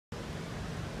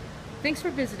Thanks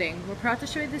for visiting. We're proud to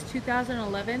show you this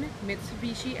 2011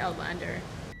 Mitsubishi Outlander.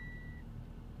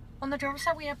 On the driver's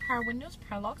side, we have power windows,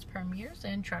 power locks, power mirrors,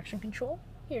 and traction control.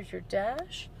 Here's your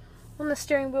dash. On the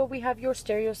steering wheel, we have your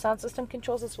stereo sound system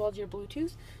controls as well as your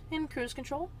Bluetooth and cruise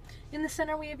control. In the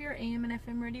center, we have your AM and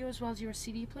FM radio as well as your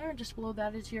CD player. Just below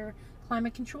that is your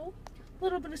climate control. A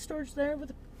little bit of storage there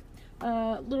with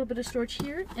a little bit of storage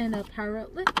here and a power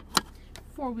outlet.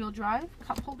 Four-wheel drive,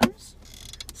 cup holders.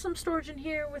 Some storage in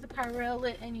here with a power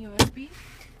outlet and USB.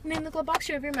 And in the glove box,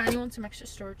 you have your manual and some extra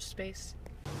storage space.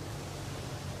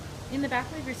 In the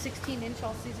back, we have your 16-inch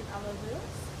all-season alloy wheels.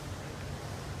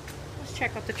 Let's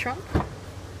check out the trunk.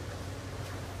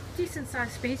 Decent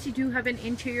sized space. You do have an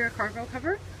interior cargo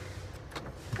cover,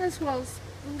 as well as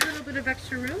a little bit of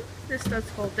extra room. This does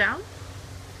fold down.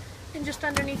 And just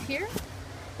underneath here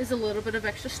is a little bit of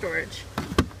extra storage.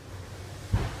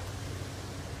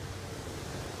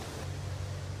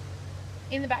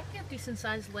 In the back, you have decent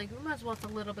sized legroom as well as a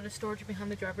little bit of storage behind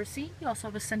the driver's seat. You also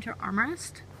have a center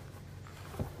armrest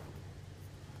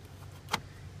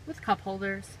with cup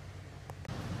holders.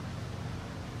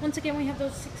 Once again, we have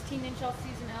those 16-inch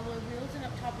all-season alloy wheels, and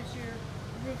up top is your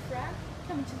roof rack.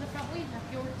 Coming to the front, we have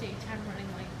your daytime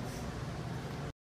running lights.